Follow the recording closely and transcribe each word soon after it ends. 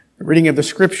Reading of the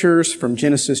Scriptures from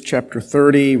Genesis chapter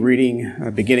 30,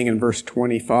 beginning in verse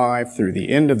 25 through the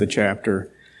end of the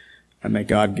chapter. And may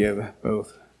God give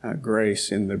both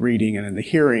grace in the reading and in the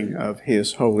hearing of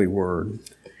His holy word.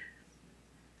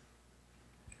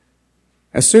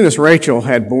 As soon as Rachel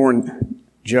had borne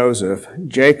Joseph,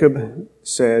 Jacob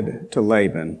said to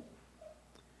Laban,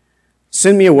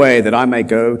 "Send me away that I may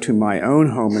go to my own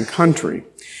home and country.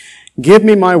 Give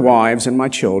me my wives and my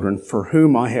children for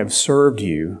whom I have served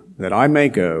you, that I may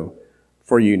go,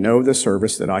 for you know the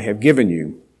service that I have given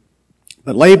you."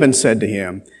 But Laban said to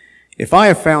him, "If I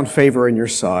have found favor in your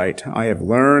sight, I have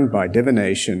learned by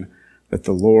divination that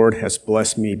the Lord has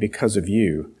blessed me because of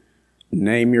you.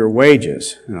 Name your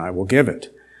wages, and I will give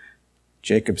it."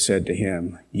 Jacob said to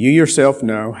him, "You yourself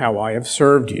know how I have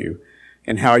served you,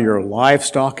 and how your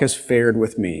livestock has fared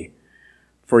with me.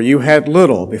 For you had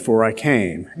little before I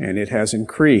came, and it has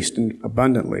increased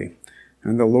abundantly,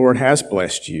 and the Lord has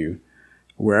blessed you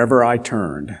wherever I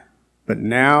turned. But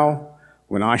now,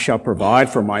 when I shall provide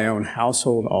for my own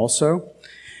household also?"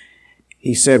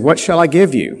 He said, "What shall I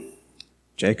give you?"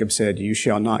 Jacob said, "You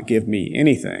shall not give me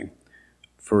anything,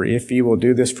 for if you will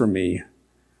do this for me,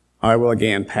 I will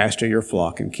again pasture your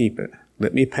flock and keep it.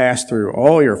 Let me pass through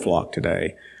all your flock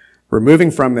today,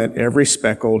 removing from it every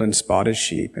speckled and spotted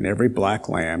sheep, and every black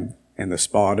lamb, and the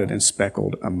spotted and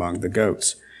speckled among the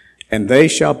goats, and they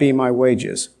shall be my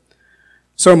wages.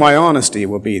 So my honesty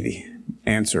will be the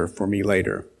answer for me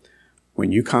later,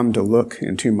 when you come to look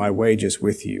into my wages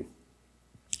with you.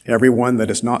 Every one that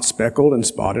is not speckled and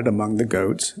spotted among the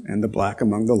goats, and the black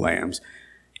among the lambs,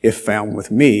 if found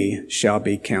with me, shall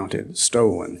be counted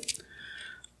stolen."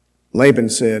 Laban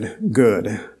said,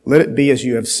 "Good, let it be as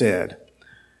you have said."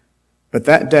 But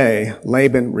that day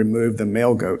Laban removed the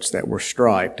male goats that were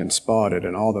striped and spotted,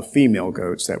 and all the female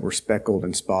goats that were speckled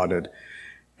and spotted,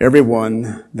 every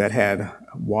one that had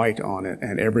white on it,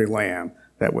 and every lamb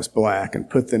that was black, and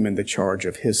put them in the charge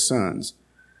of his sons.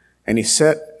 And he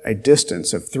set a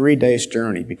distance of 3 days'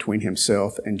 journey between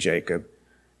himself and Jacob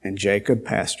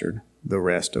pastured the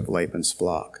rest of Laban's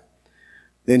flock.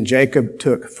 Then Jacob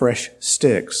took fresh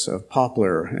sticks of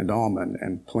poplar and almond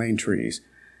and plane trees,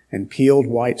 and peeled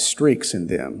white streaks in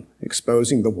them,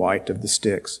 exposing the white of the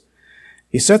sticks.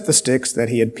 He set the sticks that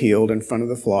he had peeled in front of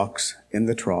the flocks in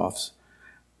the troughs,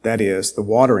 that is, the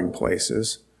watering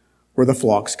places, where the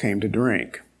flocks came to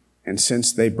drink. And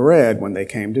since they bred when they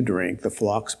came to drink, the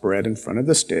flocks bred in front of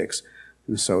the sticks,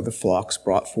 and so the flocks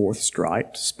brought forth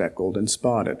striped, speckled, and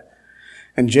spotted.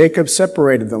 And Jacob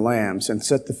separated the lambs and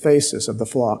set the faces of the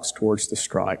flocks towards the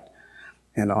striped,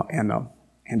 and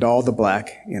all the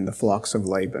black in the flocks of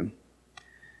Laban.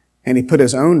 And he put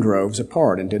his own droves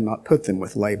apart and did not put them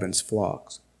with Laban's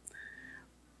flocks.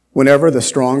 Whenever the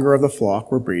stronger of the flock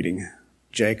were breeding,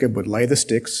 Jacob would lay the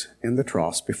sticks in the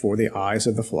troughs before the eyes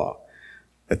of the flock,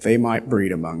 that they might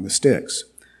breed among the sticks.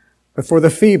 But for the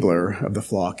feebler of the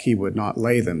flock he would not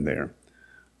lay them there.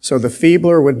 So the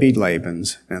feebler would be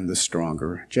Laban's, and the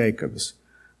stronger Jacob's.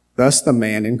 Thus the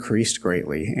man increased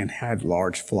greatly and had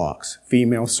large flocks,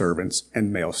 female servants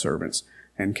and male servants,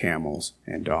 and camels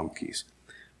and donkeys.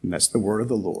 And that's the word of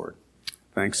the Lord.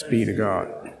 Thanks be to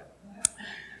God.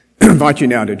 I invite you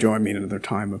now to join me in another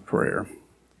time of prayer.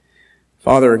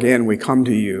 Father, again, we come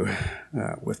to you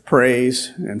with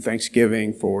praise and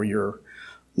thanksgiving for your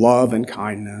love and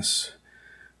kindness.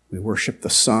 We worship the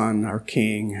Son, our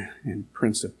King and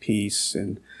Prince of Peace,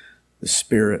 and the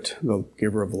Spirit, the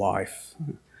giver of life,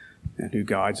 and who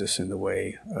guides us in the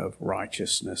way of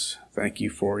righteousness. Thank you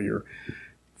for your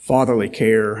fatherly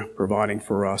care, providing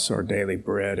for us our daily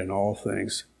bread and all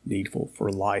things needful for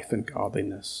life and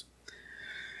godliness.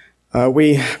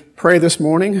 We pray this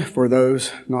morning for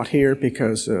those not here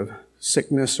because of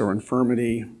sickness or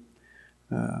infirmity.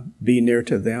 Be near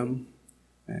to them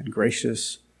and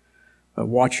gracious.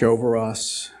 Watch over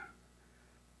us.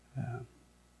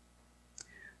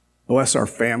 Bless our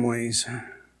families,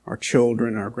 our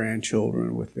children, our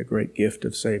grandchildren with the great gift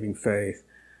of saving faith.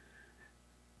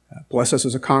 Bless us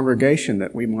as a congregation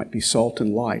that we might be salt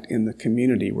and light in the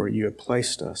community where you have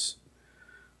placed us.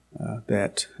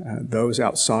 That those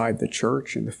outside the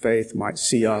church and the faith might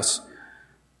see us,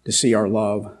 to see our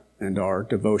love and our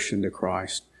devotion to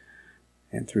Christ.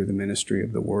 And through the ministry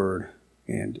of the Word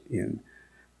and in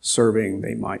serving,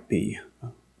 they might be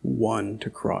one to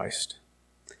Christ.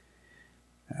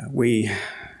 We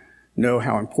know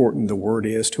how important the Word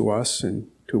is to us and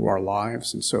to our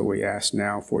lives, and so we ask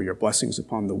now for your blessings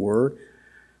upon the Word,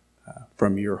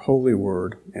 from your holy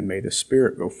Word, and may the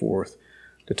Spirit go forth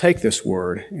to take this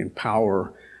Word in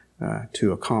power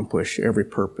to accomplish every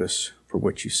purpose for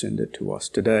which you send it to us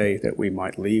today, that we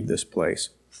might leave this place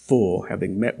full,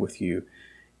 having met with you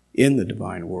in the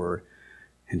divine word,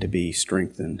 and to be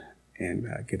strengthened and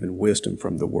given wisdom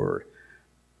from the word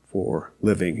for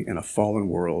living in a fallen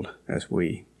world as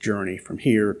we journey from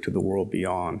here to the world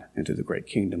beyond into the great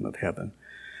kingdom of heaven.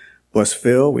 Bless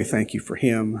Phil. We thank you for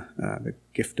him, the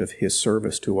gift of his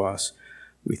service to us.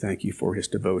 We thank you for his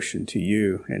devotion to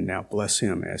you, and now bless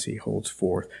him as he holds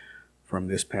forth from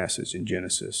this passage in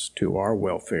Genesis to our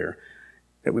welfare,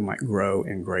 that we might grow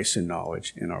in grace and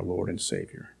knowledge in our Lord and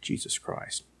Savior, Jesus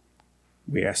Christ.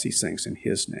 We ask these things in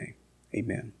his name.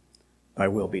 Amen. Thy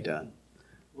will be done.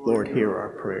 Lord, hear our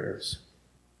prayers.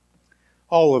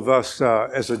 All of us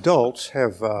as adults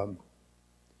have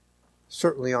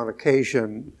certainly on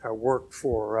occasion worked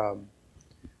for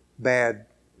bad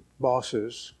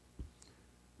bosses,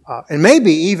 and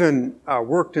maybe even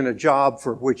worked in a job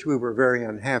for which we were very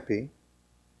unhappy.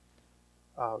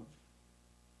 And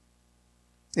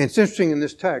it's interesting in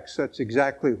this text, that's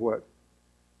exactly what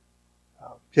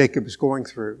Jacob is going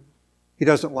through. He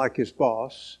doesn't like his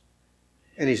boss,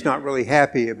 and he's not really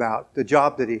happy about the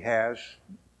job that he has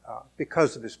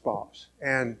because of his boss.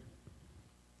 And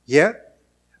yet,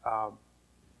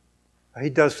 he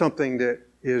does something that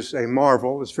is a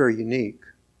marvel, it's very unique,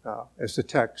 as the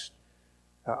text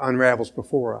unravels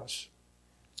before us.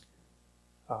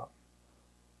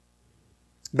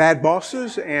 Bad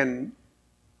bosses and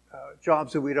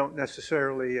jobs that we don't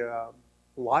necessarily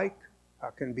like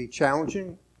can be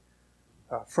challenging,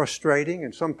 frustrating,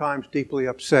 and sometimes deeply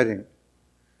upsetting.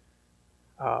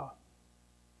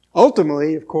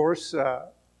 Ultimately, of course,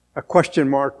 a question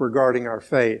mark regarding our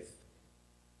faith.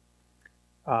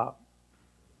 I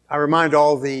remind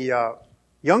all the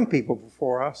young people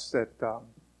before us that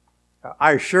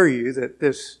I assure you that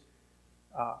this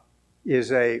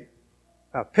is a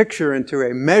picture into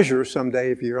a measure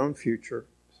someday of your own future.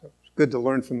 So it's good to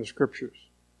learn from the Scriptures.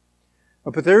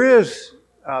 But there is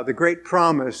the great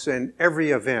promise in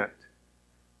every event,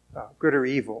 good or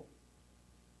evil,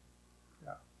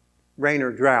 rain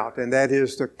or drought, and that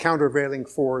is the countervailing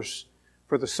force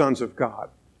for the sons of God.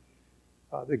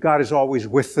 That God is always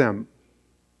with them.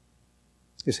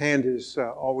 His hand is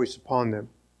always upon them.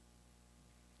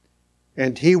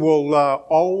 And He will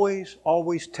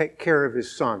always take care of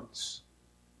His sons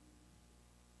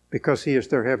because He is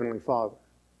their Heavenly Father.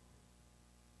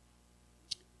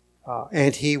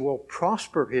 And He will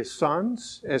prosper His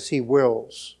sons as He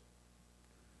wills.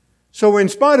 So in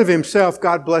spite of himself,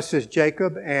 God blesses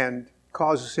Jacob and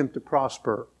causes him to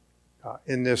prosper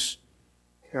in this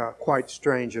quite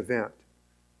strange event.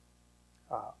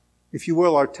 If you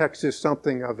will, our text is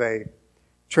something of a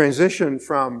transition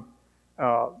from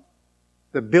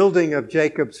the building of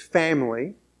Jacob's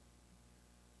family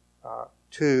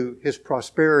to his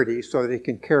prosperity so that he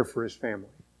can care for his family.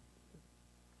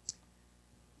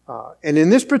 And in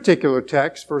this particular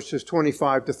text, verses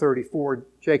 25 to 34,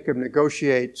 Jacob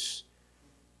negotiates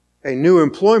a new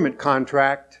employment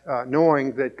contract,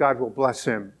 knowing that God will bless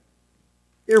him,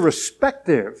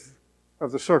 irrespective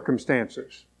of the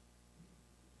circumstances.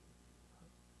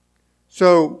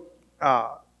 So,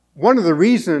 one of the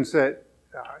reasons that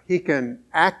he can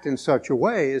act in such a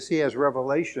way is he has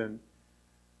revelation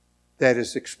that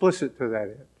is explicit to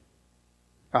that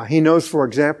end. He knows, for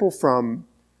example, from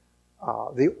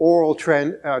the oral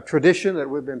tradition that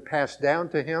would have been passed down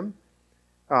to him,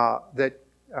 that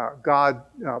God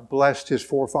blessed his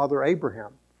forefather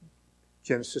Abraham.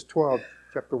 Genesis 12,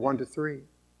 chapter 1 to 3.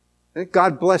 And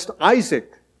God blessed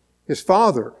Isaac, his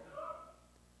father.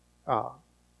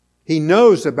 He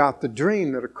knows about the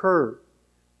dream that occurred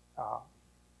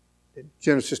in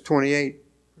Genesis 28,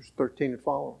 verse 13 and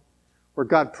following, where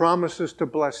God promises to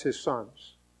bless his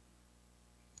sons.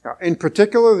 In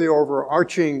particular, the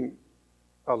overarching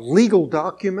legal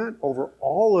document over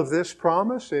all of this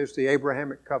promise is the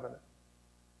Abrahamic covenant.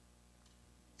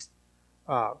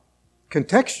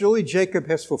 Contextually, Jacob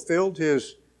has fulfilled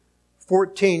his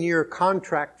 14-year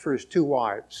contract for his two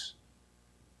wives.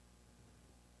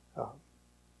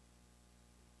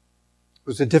 It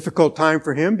was a difficult time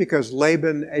for him because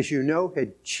Laban, as you know,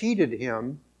 had cheated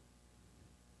him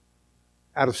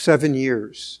out of 7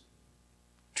 years,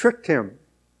 tricked him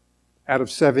out of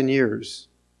 7 years.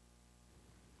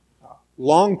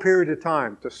 Long period of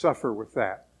time to suffer with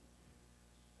that.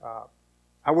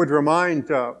 I would remind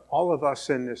all of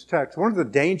us in this text, one of the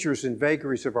dangers and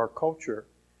vagaries of our culture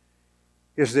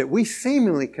is that we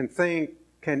seemingly can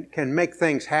make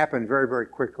things happen very, very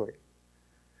quickly.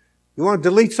 You want to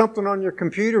delete something on your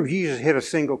computer, you just hit a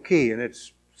single key and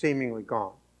it's seemingly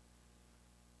gone.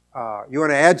 You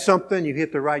want to add something, you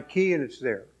hit the right key and it's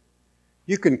there.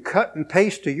 You can cut and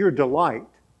paste to your delight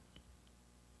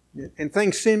And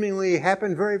things seemingly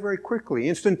happen very, very quickly,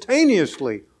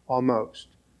 instantaneously almost.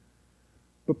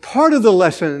 But part of the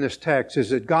lesson in this text is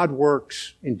that God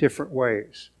works in different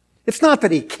ways. It's not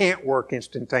that He can't work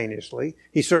instantaneously.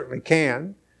 He certainly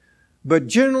can. But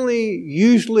generally,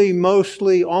 usually,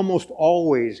 mostly, almost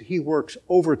always, He works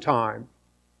over time.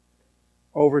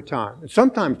 Over time. And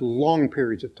sometimes long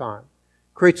periods of time.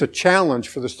 Creates a challenge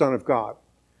for the Son of God.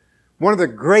 One of the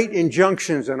great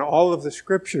injunctions in all of the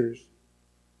Scriptures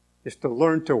is to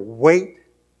learn to wait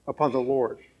upon the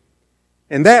Lord.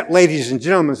 And that, ladies and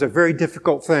gentlemen, is a very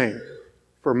difficult thing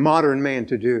for modern man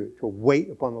to do, to wait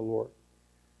upon the Lord.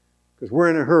 Because we're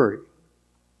in a hurry.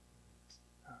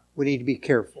 We need to be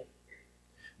careful.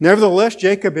 Nevertheless,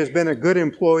 Jacob has been a good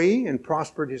employee and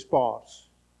prospered his boss.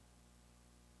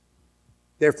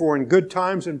 Therefore, in good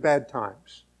times and bad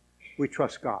times, we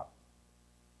trust God.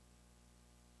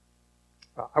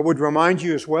 I would remind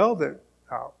you as well that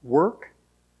our work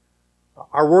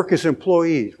as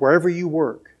employees, wherever you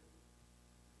work,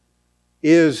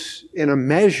 is in a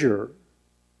measure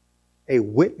a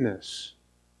witness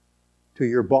to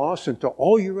your boss and to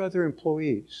all your other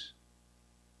employees.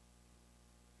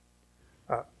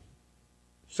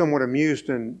 Somewhat amused,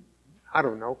 and I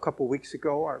don't know, a couple of weeks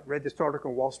ago, I read this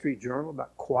article in Wall Street Journal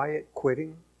about quiet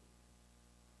quitting.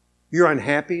 You're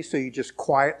unhappy, so you just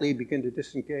quietly begin to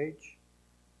disengage.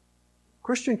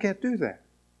 Christian can't do that.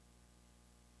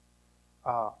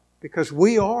 Because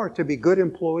we are to be good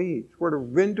employees. We're to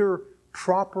render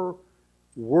proper,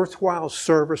 worthwhile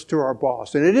service to our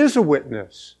boss. And it is a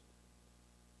witness.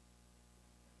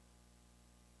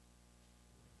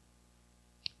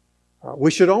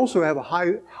 We should also have a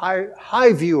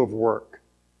high view of work,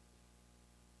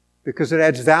 because it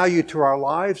adds value to our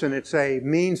lives, and it's a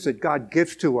means that God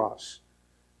gives to us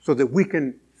so that we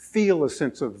can feel a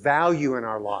sense of value in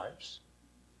our lives.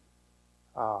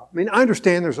 I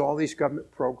understand there's all these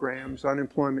government programs,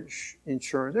 unemployment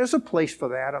insurance. There's a place for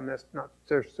that. I'm not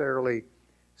necessarily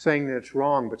saying that it's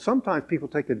wrong, but sometimes people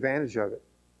take advantage of it.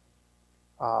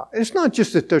 It's not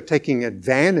just that they're taking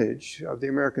advantage of the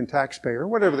American taxpayer,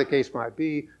 whatever the case might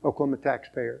be, Oklahoma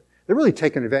taxpayer. They're really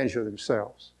taking advantage of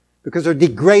themselves because they're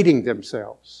degrading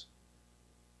themselves.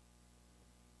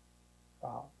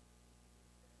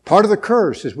 Part of the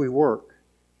curse is we work.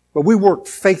 But we work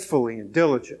faithfully and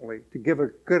diligently to give a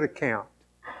good account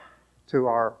to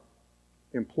our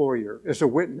employer as a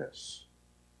witness.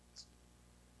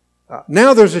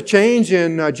 Now there's a change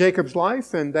in Jacob's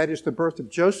life, and that is the birth of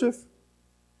Joseph,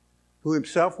 who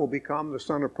himself will become the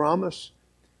son of promise.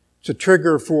 It's a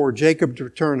trigger for Jacob to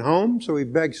return home, so he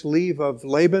begs leave of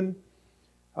Laban.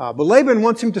 But Laban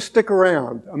wants him to stick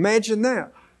around. Imagine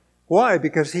that. Why?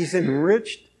 Because he's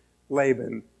enriched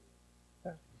Laban.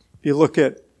 If you look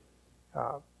at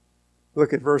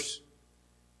verse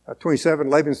 27.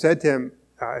 Laban said to him,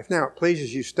 if now it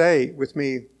pleases you, stay with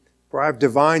me, for I have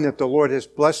divined that the Lord has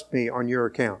blessed me on your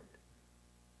account.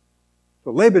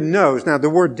 So Laban knows. Now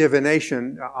the word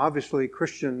divination, obviously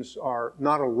Christians are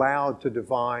not allowed to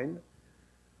divine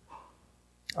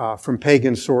from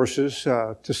pagan sources,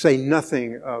 to say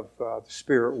nothing of the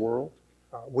spirit world.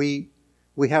 We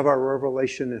have our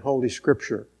revelation in Holy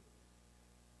Scripture.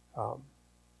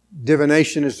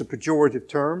 Divination is a pejorative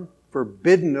term,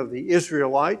 forbidden of the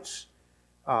Israelites,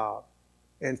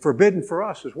 and forbidden for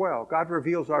us as well. God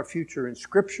reveals our future in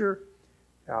Scripture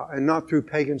and not through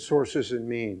pagan sources and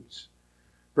means.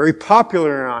 Very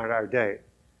popular in our day.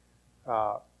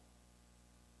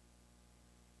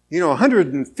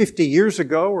 150 years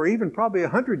ago, or even probably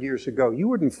 100 years ago, you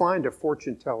wouldn't find a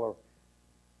fortune teller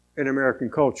in American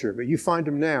culture, but you find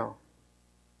them now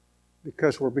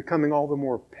because we're becoming all the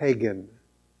more pagan.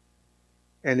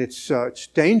 And it's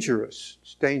dangerous.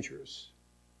 It's dangerous.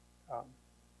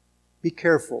 Be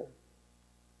careful.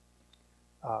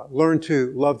 Learn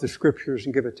to love the Scriptures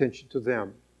and give attention to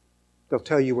them. They'll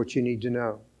tell you what you need to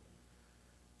know.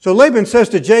 So Laban says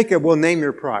to Jacob, "We'll name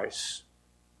your price."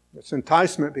 It's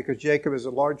enticement because Jacob is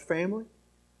a large family.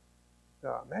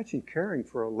 Imagine caring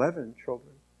for 11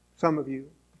 children. Some of you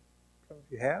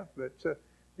have, but it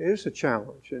is a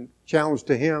challenge. And challenge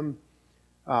to him.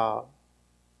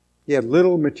 He had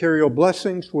little material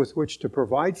blessings with which to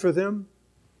provide for them.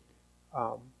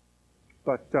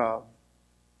 But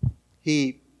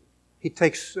he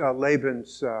takes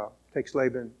Laban's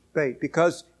bait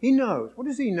because he knows. What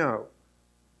does he know?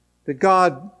 That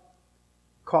God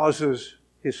causes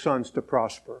his sons to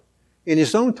prosper. In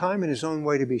his own time, in his own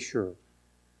way, to be sure.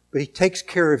 But he takes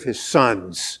care of his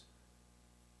sons.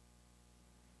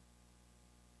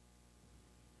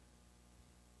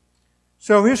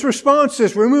 So his response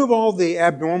is, remove all the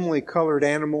abnormally colored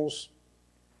animals.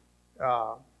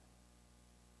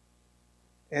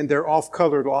 and their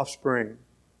off-colored offspring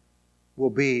will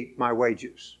be my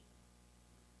wages.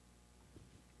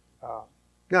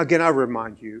 Now again, I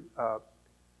remind you,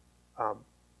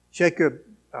 Jacob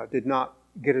did not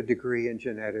get a degree in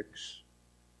genetics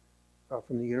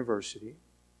from the university.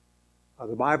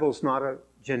 The Bible is not a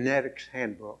genetics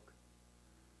handbook.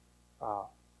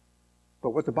 But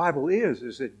what the Bible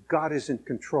is that God is in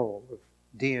control of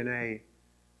DNA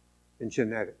and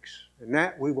genetics. And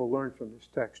that we will learn from this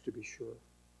text to be sure.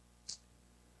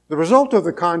 The result of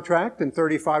the contract in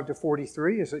 35 to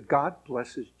 43 is that God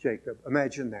blesses Jacob.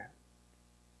 Imagine that.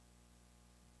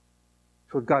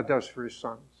 That's what God does for His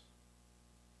sons.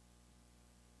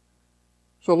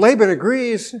 So Laban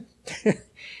agrees,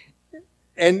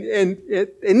 and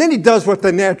then he does what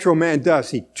the natural man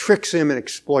does. He tricks him and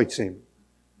exploits him.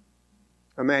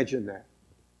 Imagine that.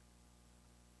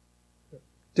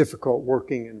 Difficult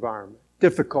working environment.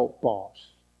 Difficult boss.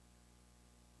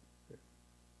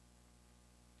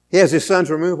 He has his sons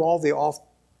remove all the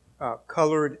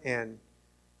off-colored and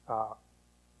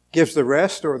gives the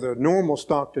rest or the normal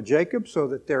stock to Jacob so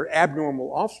that their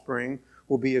abnormal offspring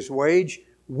will be his wage,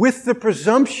 with the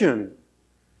presumption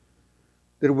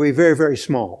that it will be very, very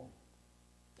small.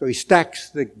 So he stacks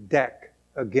the deck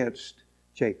against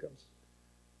Jacob,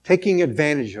 taking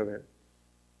advantage of it.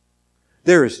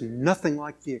 There is nothing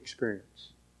like the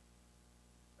experience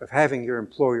of having your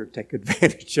employer take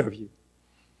advantage of you.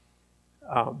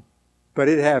 But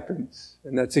it happens,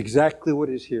 and that's exactly what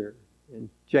is here. And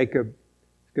Jacob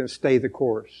is going to stay the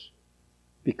course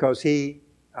because he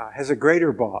has a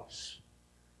greater boss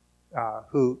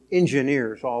who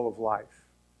engineers all of life.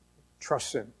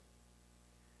 Trusts him.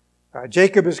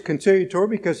 Jacob is conciliatory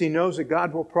because he knows that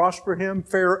God will prosper him.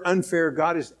 Fair or unfair,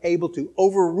 God is able to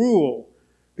overrule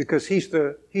because He's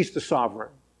the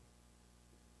sovereign.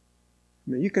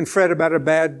 I mean, you can fret about a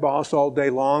bad boss all day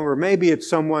long, or maybe it's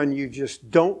someone you just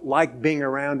don't like being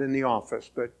around in the office.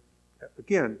 But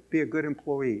again, be a good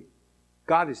employee.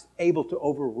 God is able to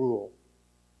overrule,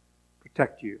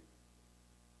 protect you.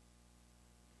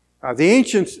 The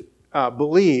ancients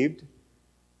believed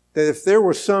that if there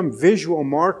was some visual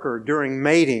marker during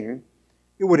mating,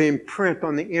 it would imprint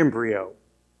on the embryo.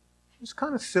 It's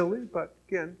kind of silly, but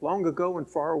again, long ago and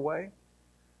far away,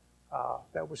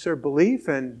 that was their belief,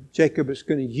 and Jacob is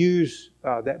going to use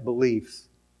that belief.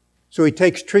 So he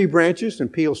takes tree branches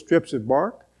and peels strips of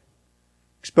bark,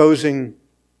 exposing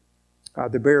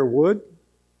the bare wood,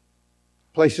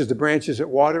 places the branches at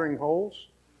watering holes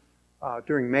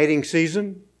during mating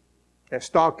season. As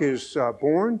stock is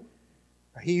born,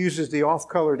 he uses the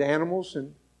off-colored animals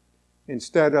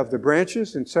instead of the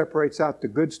branches and separates out the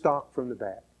good stock from the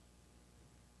bad.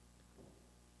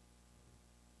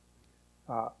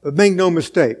 But make no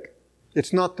mistake,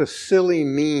 it's not the silly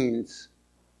means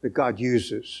that God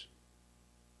uses.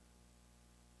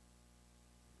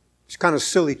 It's kind of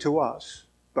silly to us,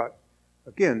 but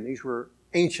again, these were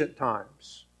ancient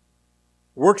times.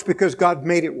 It works because God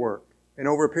made it work. And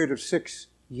over a period of 6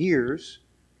 years,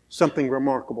 something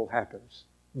remarkable happens.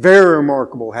 Very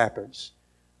remarkable happens.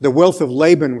 The wealth of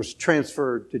Laban was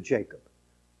transferred to Jacob.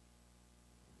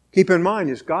 Keep in mind,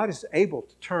 is God is able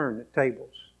to turn the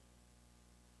tables.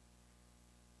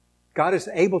 God is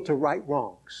able to right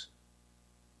wrongs.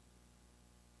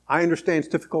 I understand it's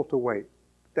difficult to wait.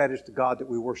 But that is the God that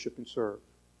we worship and serve.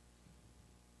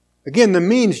 Again, the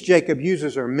means Jacob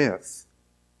uses are myth.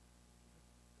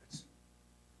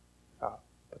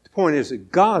 But the point is that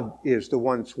God is the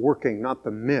one that's working, not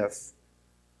the myth,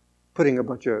 putting a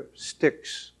bunch of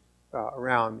sticks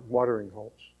around watering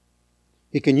holes.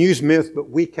 He can use myth, but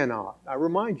we cannot. I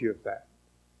remind you of that.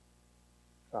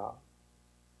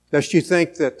 Lest you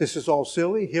think that this is all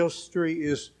silly, history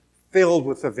is filled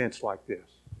with events like this.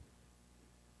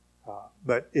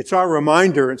 But it's our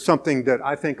reminder, and something that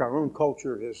I think our own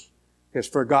culture has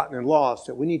forgotten and lost,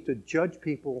 that we need to judge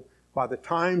people by the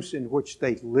times in which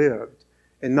they lived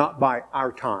and not by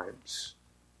our times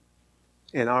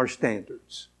and our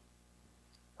standards.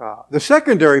 The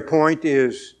secondary point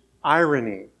is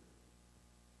irony.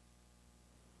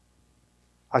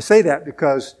 I say that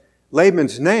because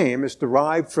Laban's name is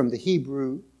derived from the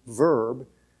Hebrew verb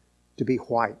to be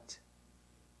white.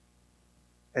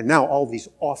 And now all these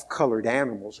off-colored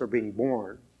animals are being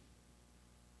born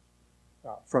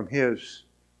from his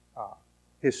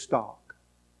stock.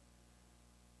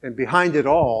 And behind it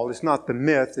all is not the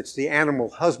myth, it's the animal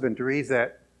husbandry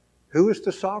that who is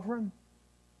the sovereign?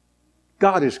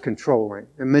 God is controlling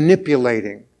and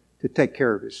manipulating to take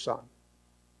care of His son.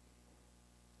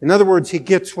 In other words, he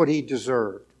gets what he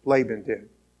deserved. Laban did.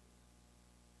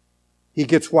 He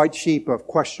gets white sheep of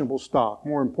questionable stock.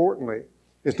 More importantly,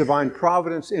 His divine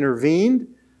providence intervened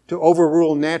to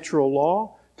overrule natural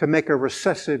law to make a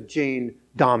recessive gene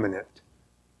dominant,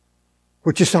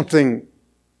 which is something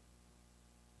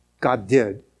God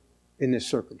did in this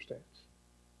circumstance.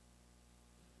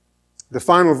 The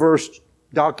final verse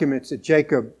documents that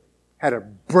Jacob had a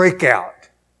breakout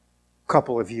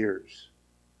couple of years.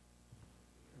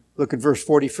 Look at verse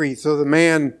 43. So the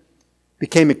man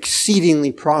became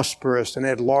exceedingly prosperous and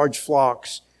had large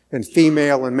flocks and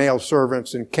female and male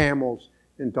servants and camels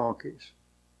and donkeys.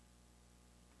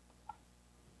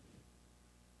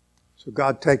 So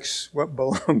God takes what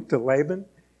belonged to Laban,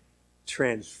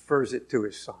 transfers it to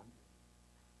his son.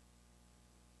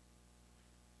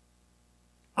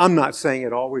 I'm not saying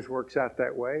it always works out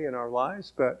that way in our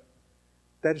lives, but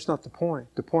that is not the point.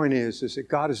 The point is that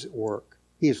God is at work.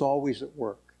 He is always at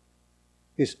work.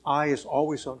 His eye is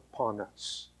always upon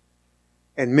us.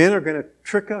 And men are going to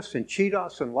trick us and cheat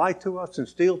us and lie to us and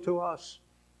steal to us.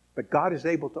 But God is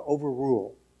able to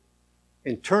overrule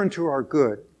and turn to our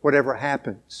good whatever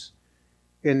happens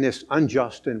in this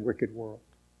unjust and wicked world.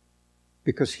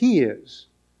 Because He is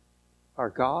our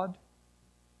God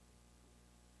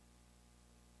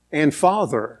and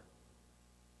Father,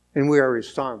 and we are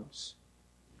His sons.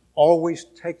 Always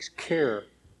takes care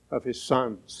of His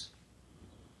sons.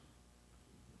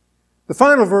 The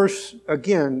final verse,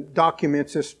 again,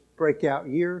 documents this breakout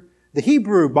year. The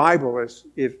Hebrew Bible is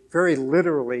very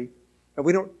literally, and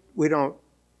we don't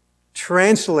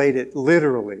translate it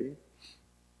literally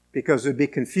because it would be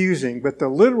confusing, but the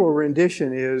literal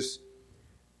rendition is,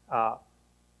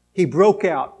 he broke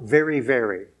out very,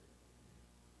 very.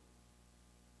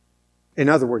 In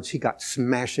other words, he got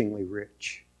smashingly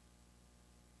rich.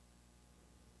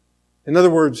 In other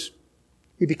words,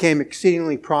 he became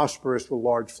exceedingly prosperous with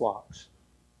large flocks.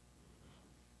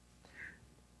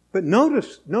 But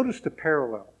notice the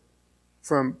parallel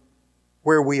from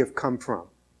where we have come from.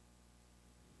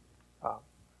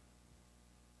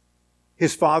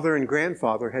 His father and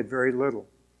grandfather had very little.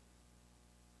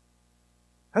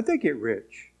 How'd they get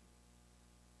rich?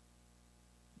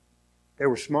 They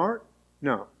were smart?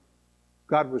 No.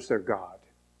 God was their God.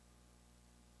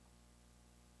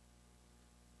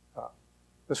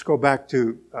 Let's go back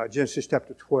to Genesis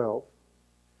chapter 12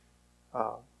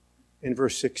 in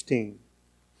verse 16.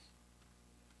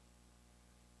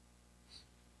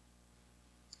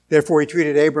 Therefore he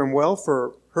treated Abram well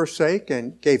for her sake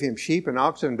and gave him sheep and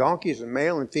oxen and donkeys and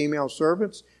male and female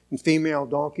servants and female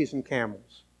donkeys and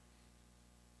camels.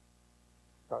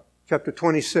 Chapter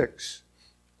 26,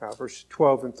 verses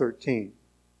 12 and 13.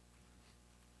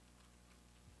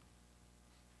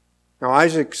 Now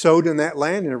Isaac sowed in that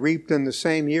land and reaped in the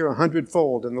same year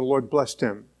 100-fold, and the Lord blessed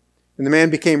him. And the man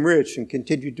became rich and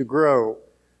continued to grow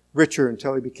richer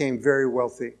until he became very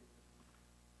wealthy.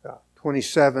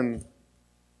 27,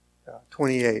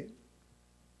 28.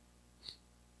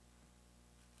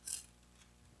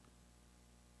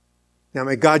 Now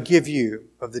may God give you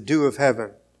of the dew of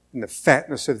heaven and the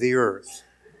fatness of the earth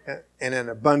and an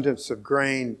abundance of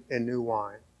grain and new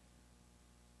wine.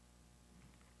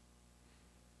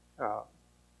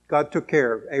 God took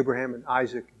care of Abraham and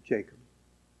Isaac and Jacob.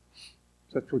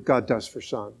 So that's what God does for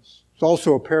sons. It's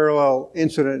also a parallel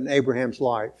incident in Abraham's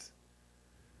life.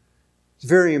 It's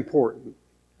very important.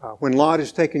 When Lot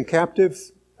is taken captive,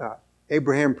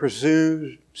 Abraham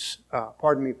pursues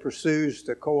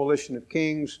the coalition of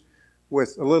kings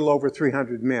with a little over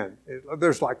 300 men.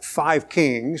 There's like 5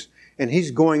 kings, and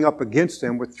he's going up against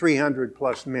them with 300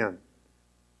 plus men.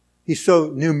 He's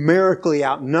so numerically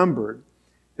outnumbered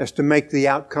as to make the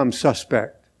outcome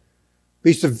suspect.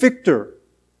 He's the victor.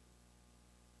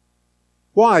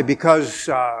 Why? Because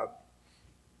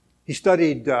he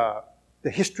studied the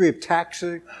history of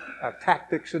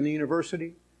tactics in the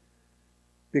university.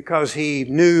 Because he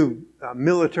knew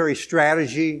military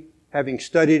strategy, having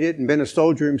studied it and been a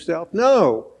soldier himself.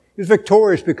 No, he was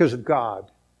victorious because of God.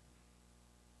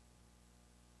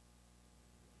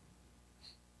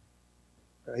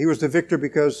 He was the victor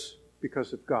because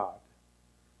of God.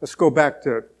 Let's go back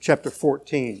to chapter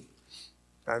 14,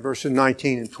 verses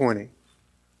 19 and 20.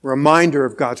 Reminder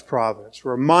of God's providence.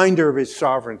 Reminder of His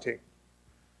sovereignty.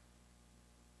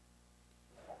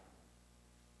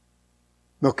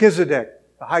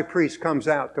 Melchizedek, the high priest, comes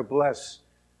out to bless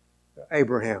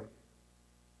Abraham.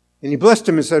 And he blessed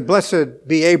him and said, "Blessed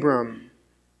be Abram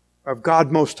of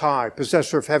God Most High,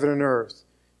 possessor of heaven and earth.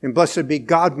 And blessed be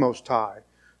God Most High,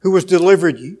 who has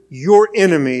delivered your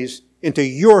enemies into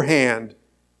your hand."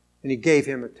 And he gave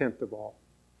him a tenth of all.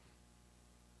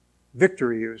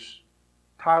 Victory is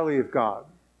entirely of God.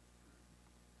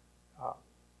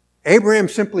 Abraham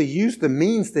simply used the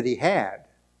means that he had.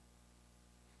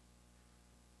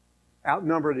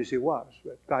 outnumbered as he was,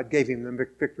 but God gave him the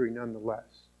victory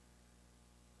nonetheless.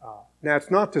 Now,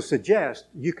 it's not to suggest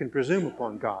you can presume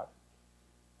upon God.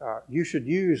 You should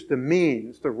use the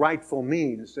means, the rightful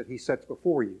means that he sets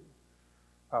before you.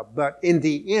 But in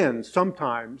the end,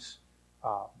 sometimes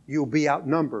you'll be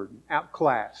outnumbered,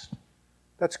 outclassed.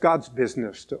 That's God's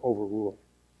business to overrule.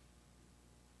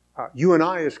 You and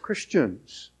I as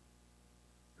Christians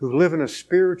who live in a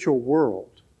spiritual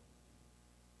world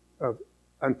of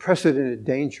unprecedented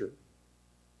danger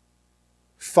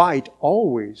fight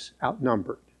always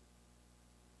outnumbered.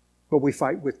 But we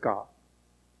fight with God.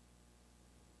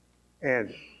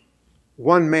 And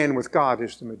one man with God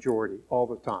is the majority all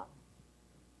the time.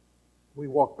 We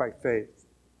walk by faith.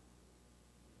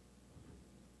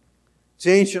 It's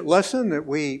the ancient lesson that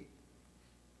we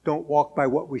don't walk by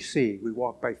what we see. We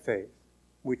walk by faith.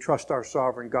 We trust our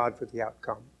sovereign God for the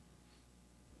outcome.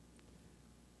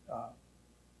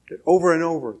 Over and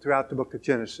over throughout the book of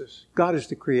Genesis, God is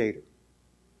the creator.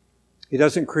 He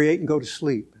doesn't create and go to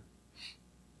sleep.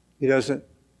 He doesn't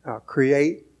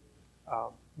create,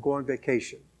 go on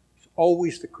vacation. He's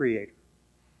always the creator.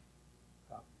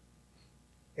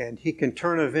 And he can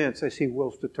turn events as he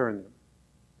wills to turn them.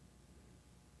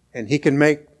 And he can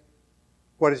make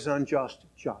what is unjust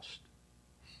just.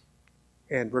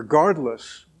 And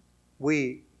regardless,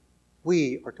 we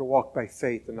are to walk by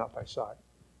faith and not by sight.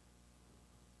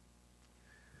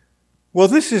 Well,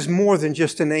 this is more than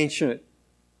just an ancient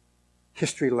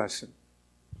history lesson.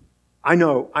 I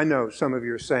know some of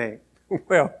you are saying,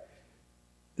 well,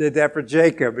 did that for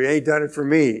Jacob, he ain't done it for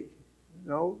me.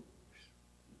 No,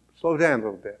 slow down a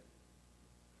little bit.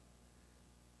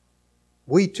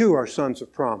 We too are sons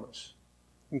of promise.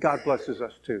 And God blesses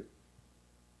us too.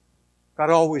 God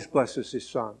always blesses His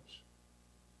sons.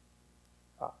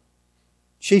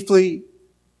 Chiefly,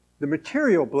 the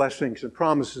material blessings and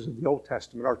promises of the Old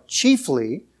Testament are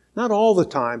chiefly, not all the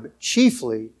time, but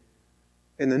chiefly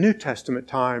in the New Testament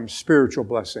times, spiritual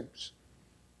blessings.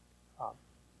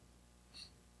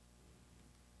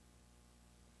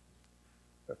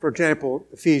 For example,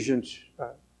 Ephesians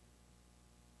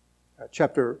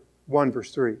chapter 1,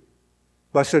 verse 3.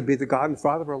 Blessed be the God and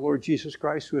Father of our Lord Jesus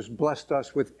Christ, who has blessed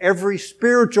us with every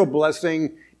spiritual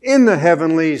blessing in the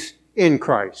heavenlies in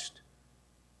Christ.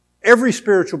 Every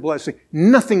spiritual blessing,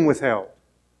 nothing withheld.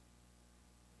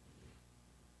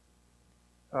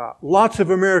 Lots of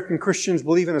American Christians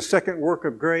believe in a second work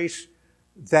of grace.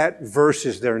 That verse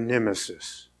is their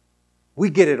nemesis. We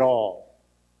get it all.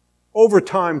 Over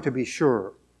time, to be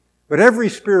sure. But every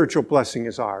spiritual blessing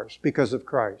is ours because of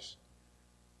Christ.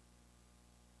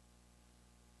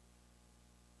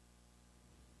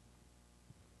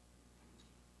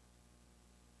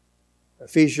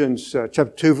 Ephesians chapter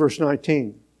 2, verse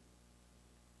 19.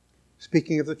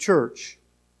 Speaking of the church,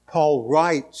 Paul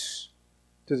writes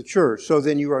to the church, so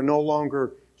then you are no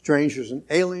longer strangers and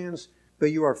aliens,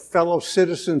 but you are fellow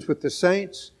citizens with the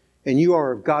saints, and you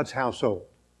are of God's household.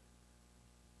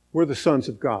 We're the sons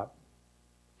of God.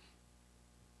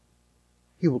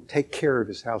 He will take care of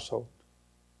His household.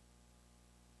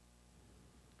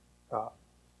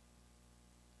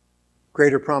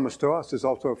 Greater promise to us is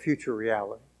also a future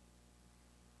reality.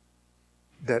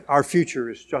 That our future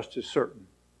is just as certain.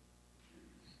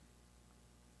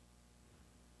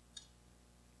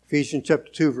 Ephesians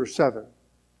chapter 2, verse 7.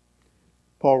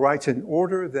 Paul writes, in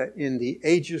order that in the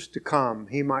ages to come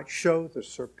He might show the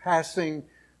surpassing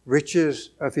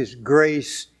riches of His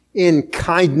grace in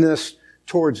kindness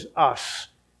towards us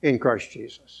in Christ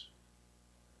Jesus.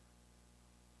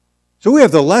 So we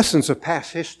have the lessons of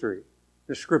past history,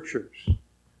 the Scriptures,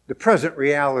 the present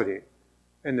reality,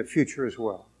 and the future as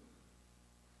well.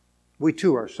 We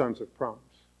too are sons of promise.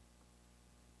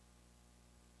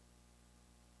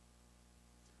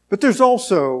 But there's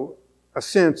also a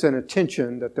sense and a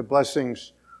tension that the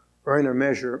blessings are in a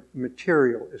measure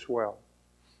material as well.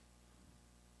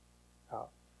 I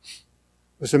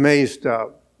was amazed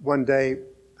one day,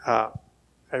 I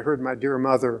heard my dear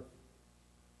mother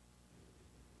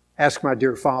ask my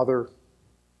dear father,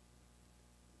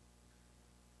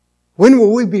 when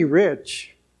will we be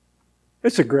rich?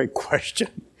 It's a great question.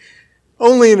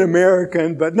 Only an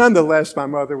American, but nonetheless, my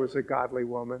mother was a godly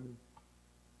woman.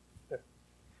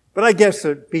 But I guess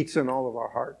it beats in all of our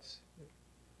hearts.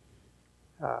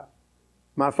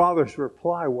 My father's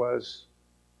reply was,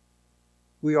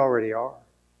 we already are.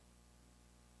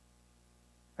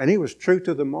 And he was true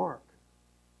to the mark.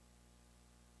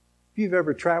 If you've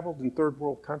ever traveled in third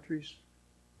world countries,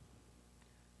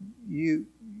 you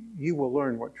will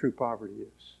learn what true poverty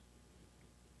is.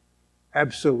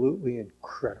 Absolutely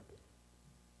incredible.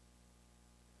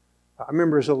 I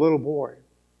remember as a little boy,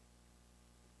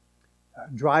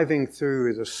 driving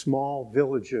through the small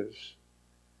villages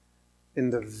in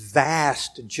the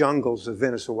vast jungles of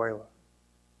Venezuela.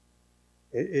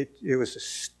 It was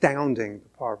astounding, the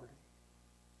poverty.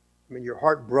 I mean, your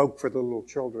heart broke for the little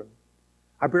children.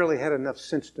 I barely had enough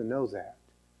sense to know that,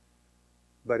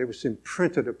 but it was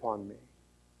imprinted upon me.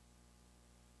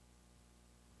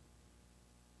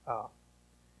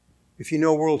 If you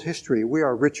know world history, we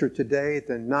are richer today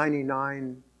than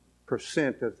 99%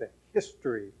 of the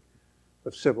history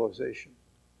of civilization.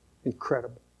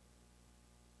 Incredible.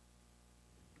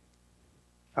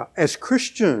 As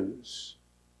Christians,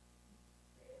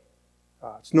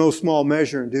 it's no small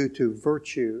measure due to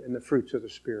virtue and the fruits of the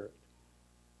Spirit.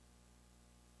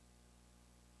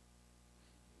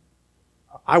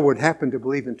 I would happen to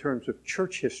believe in terms of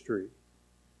church history,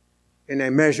 in a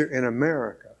measure in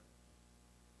America,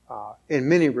 in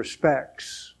many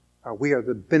respects, we are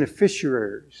the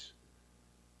beneficiaries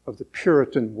of the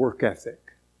Puritan work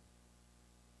ethic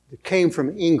that came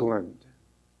from England,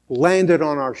 landed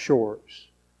on our shores,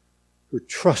 who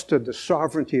trusted the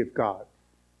sovereignty of God,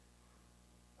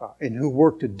 and who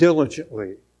worked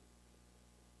diligently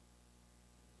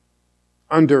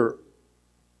under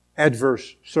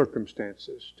adverse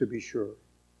circumstances, to be sure.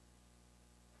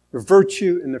 The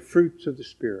virtue and the fruits of the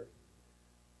Spirit.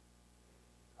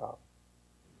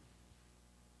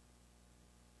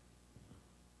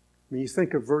 When you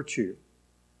think of virtue,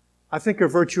 I think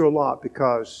of virtue a lot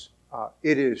because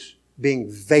it is being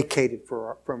vacated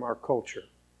from our culture,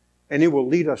 and it will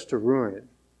lead us to ruin.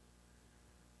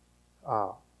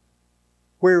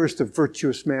 Where is the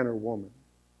virtuous man or woman?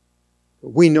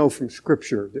 We know from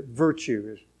Scripture that virtue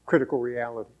is critical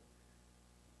reality.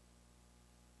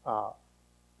 I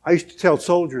used to tell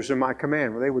soldiers in my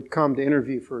command when they would come to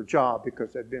interview for a job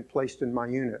because they'd been placed in my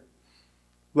unit,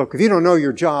 look, if you don't know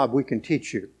your job, we can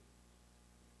teach you.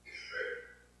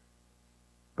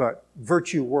 But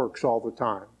virtue works all the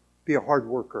time. Be a hard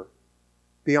worker.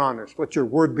 Be honest. Let your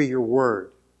word be your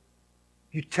word.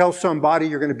 You tell somebody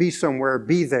you're going to be somewhere,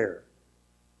 be there.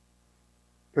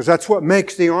 Because that's what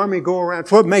makes the army go around.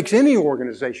 It's what makes any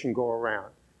organization go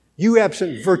around. You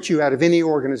absent virtue out of any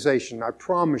organization, I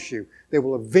promise you, they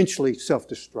will eventually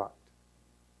self-destruct.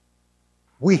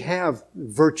 We have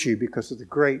virtue because of the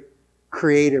great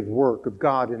creative work of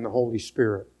God in the Holy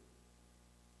Spirit.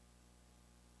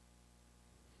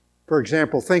 For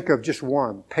example, think of just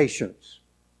one, patience.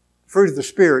 The fruit of the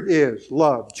Spirit is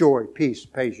love, joy, peace,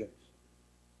 patience.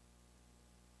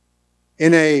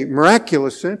 In a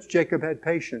miraculous sense, Jacob had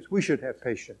patience. We should have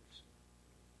patience.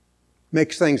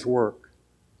 Makes things work.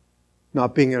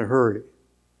 Not being in a hurry.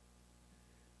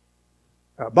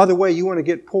 By the way, you want to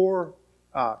get poor?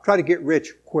 Try to get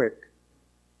rich quick.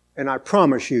 And I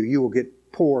promise you, you will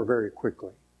get poor very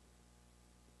quickly.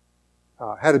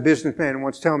 Had a businessman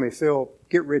once tell me, Phil,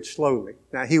 get rich slowly.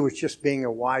 Now, he was just being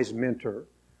a wise mentor.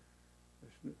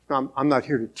 I'm not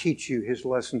here to teach you his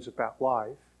lessons about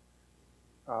life.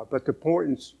 But the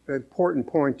important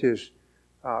point is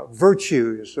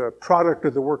virtue is a product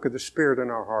of the work of the Spirit in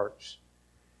our hearts.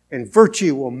 And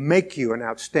virtue will make you an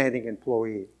outstanding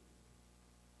employee.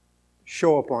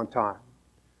 Show up on time.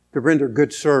 To render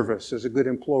good service as a good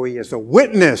employee, as a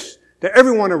witness to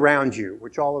everyone around you,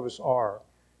 which all of us are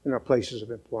in our places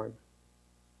of employment.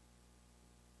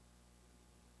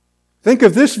 Think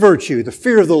of this virtue, the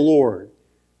fear of the Lord,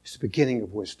 is the beginning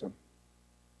of wisdom.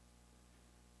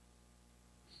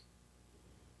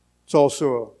 It's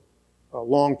also a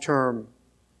long-term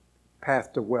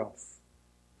path to wealth.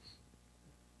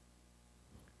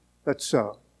 Let's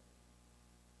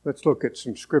look at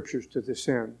some scriptures to this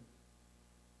end.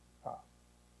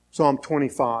 Psalm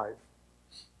 25,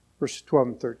 verses 12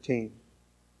 and 13.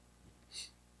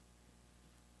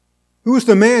 Who is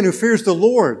the man who fears the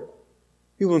Lord?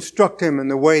 He will instruct him in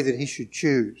the way that he should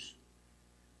choose.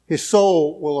 His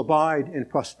soul will abide in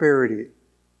prosperity,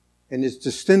 and his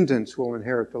descendants will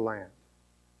inherit the land.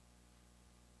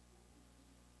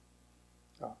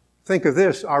 Think of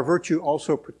this. Our virtue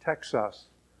also protects us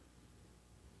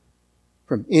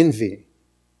from envy.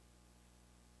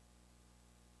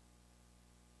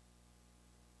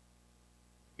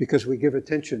 Because we give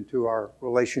attention to our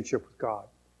relationship with God.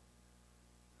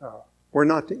 We're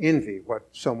not to envy what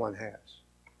someone has.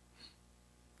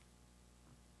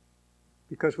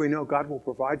 Because we know God will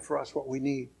provide for us what we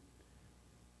need.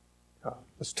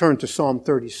 Let's turn to Psalm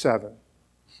 37,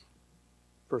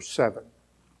 verse 7.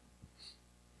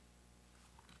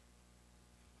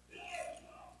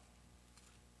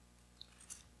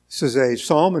 This is a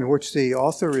psalm in which the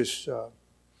author is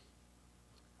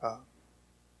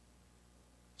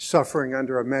suffering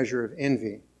under a measure of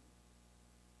envy.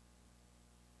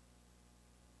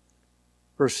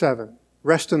 Verse 7,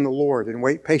 rest in the Lord and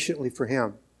wait patiently for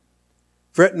Him.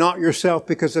 Fret not yourself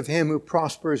because of him who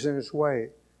prospers in his way,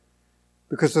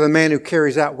 because of the man who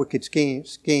carries out wicked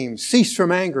schemes. Cease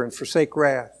from anger and forsake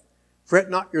wrath. Fret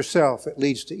not yourself, it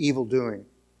leads to evil doing.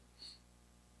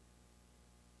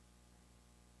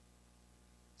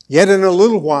 Yet in a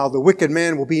little while the wicked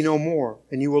man will be no more,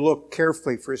 and you will look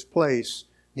carefully for his place,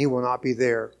 and he will not be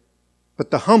there.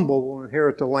 But the humble will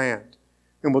inherit the land,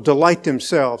 and will delight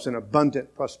themselves in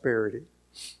abundant prosperity.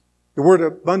 The word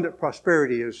abundant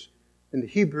prosperity is, in the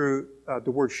Hebrew, the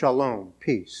word shalom,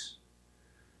 peace.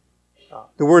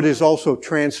 The word is also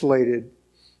translated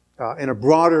in a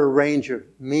broader range of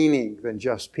meaning than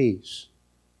just peace,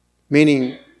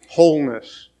 meaning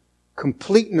wholeness,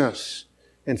 completeness,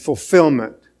 and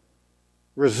fulfillment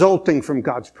resulting from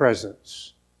God's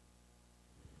presence.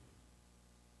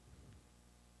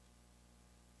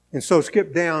 And so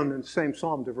skip down in the same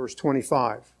psalm to verse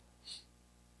 25.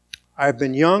 I have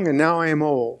been young and now I am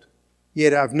old,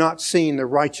 yet I have not seen the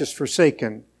righteous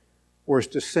forsaken or his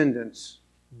descendants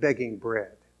begging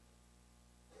bread.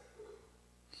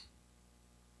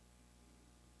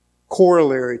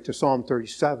 Corollary to Psalm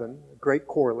 37, a great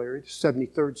corollary to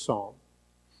 73rd Psalm.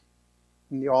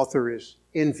 And the author is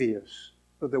envious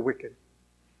of the wicked.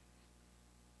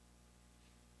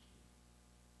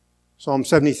 Psalm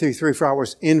 73:3, for I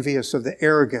was envious of the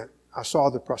arrogant. I saw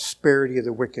the prosperity of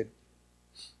the wicked.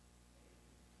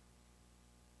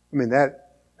 I mean,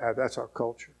 that's our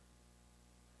culture.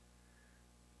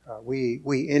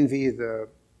 We envy the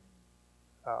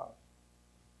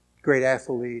great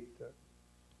athlete, the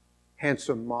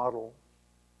handsome model.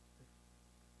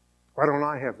 Why don't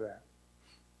I have that?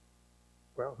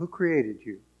 Well, who created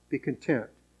you? Be content.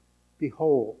 Be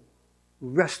whole.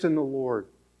 Rest in the Lord.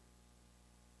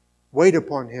 Wait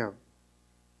upon Him.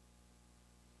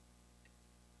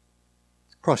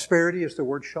 Prosperity is the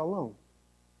word shalom.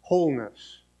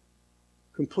 Wholeness.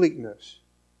 Completeness.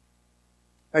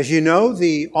 As you know,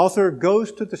 the author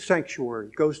goes to the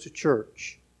sanctuary, goes to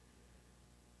church,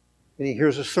 and he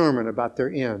hears a sermon about their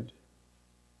end.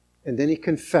 And then he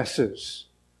confesses.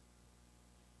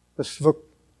 Let's look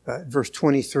at verse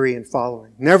 23 and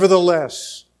following.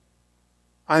 Nevertheless,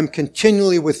 I am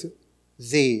continually with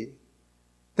thee.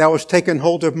 Thou hast taken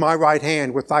hold of my right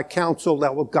hand. With thy counsel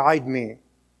thou wilt guide me.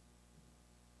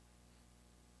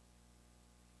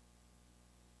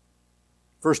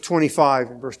 Verse 25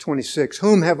 and verse 26.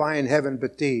 Whom have I in heaven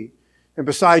but thee? And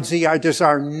besides thee I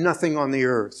desire nothing on the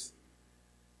earth.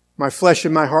 My flesh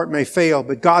and my heart may fail,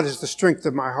 but God is the strength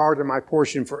of my heart and my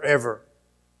portion forever.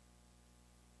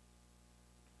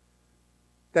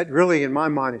 That really, in my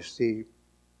mind, is the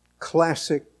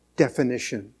classic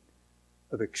definition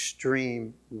of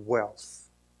extreme wealth.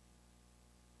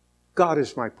 God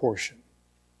is my portion.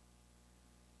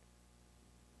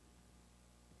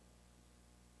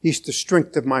 He's the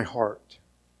strength of my heart.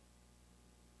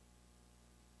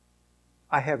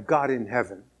 I have God in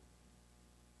heaven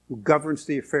who governs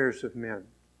the affairs of men,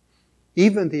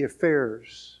 even the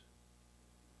affairs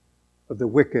of the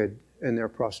wicked and their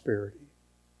prosperity.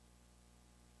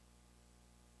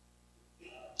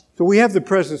 So we have the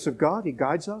presence of God. He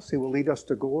guides us. He will lead us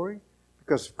to glory.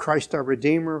 Because of Christ our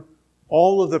Redeemer,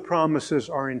 all of the promises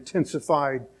are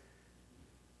intensified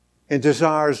and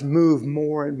desires move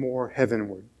more and more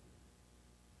heavenward.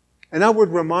 And I would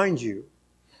remind you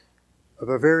of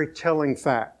a very telling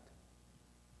fact.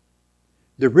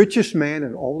 The richest man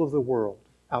in all of the world,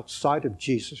 outside of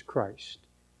Jesus Christ,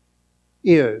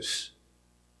 is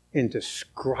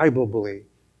indescribably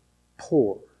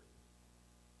poor.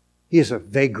 He is a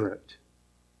vagrant.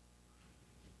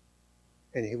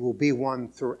 And he will be one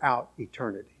throughout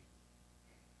eternity.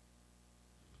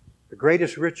 The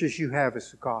greatest riches you have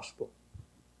is the gospel,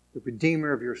 the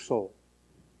Redeemer of your soul.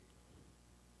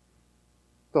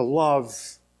 The love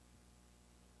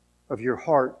of your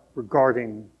heart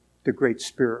regarding the great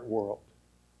spirit world.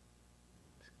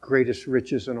 The greatest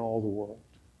riches in all the world.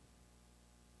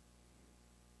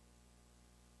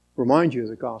 Remind you of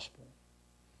the gospel.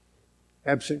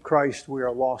 Absent Christ, we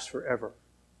are lost forever.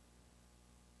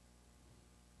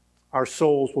 Our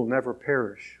souls will never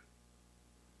perish.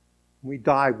 When we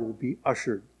die, we'll be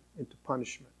ushered into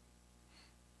punishment.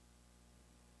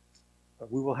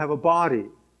 But we will have a body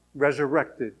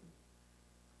resurrected,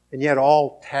 and yet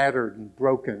all tattered and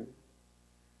broken.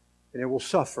 And it will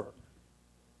suffer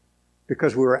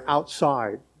because we are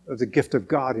outside of the gift of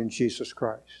God in Jesus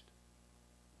Christ.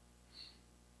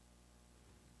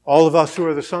 All of us who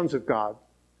are the sons of God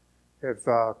have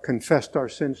confessed our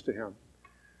sins to Him.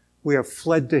 We have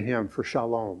fled to Him for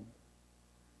shalom.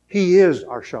 He is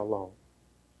our shalom.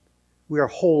 We are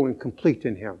whole and complete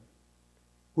in Him.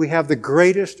 We have the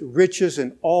greatest riches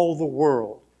in all the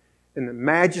world, in the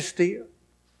majesty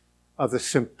of the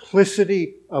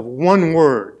simplicity of one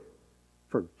word,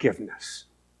 forgiveness.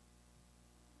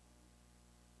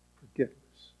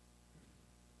 Forgiveness.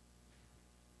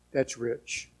 That's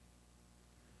rich.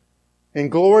 And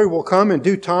glory will come in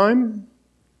due time.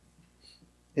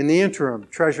 In the interim,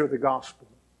 treasure the gospel.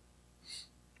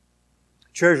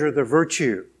 Treasure the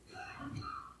virtue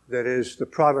that is the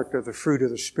product of the fruit of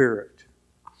the Spirit.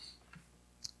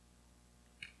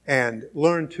 And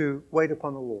learn to wait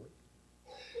upon the Lord.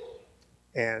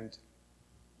 And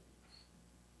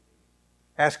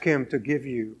ask Him to give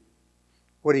you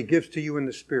what He gives to you in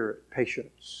the Spirit,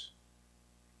 patience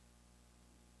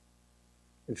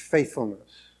and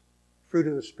faithfulness. Fruit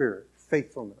of the Spirit,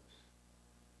 faithfulness,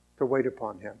 to wait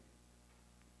upon Him.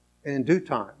 And in due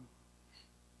time,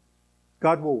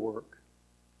 God will work.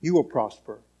 You will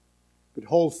prosper. But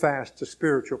hold fast to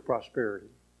spiritual prosperity,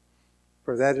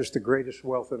 for that is the greatest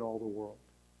wealth in all the world.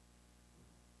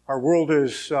 Our world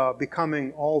is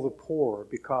becoming all the poorer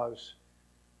because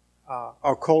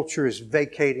our culture is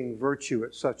vacating virtue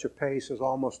at such a pace as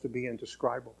almost to be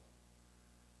indescribable.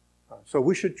 So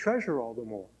we should treasure all the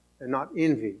more and not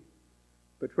envy,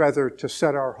 but rather to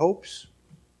set our hopes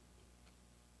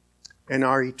and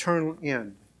our eternal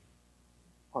end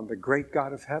on the great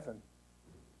God of heaven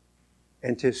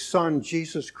and His Son,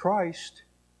 Jesus Christ,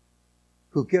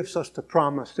 who gives us the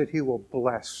promise that He will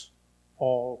bless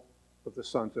all of the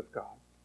sons of God.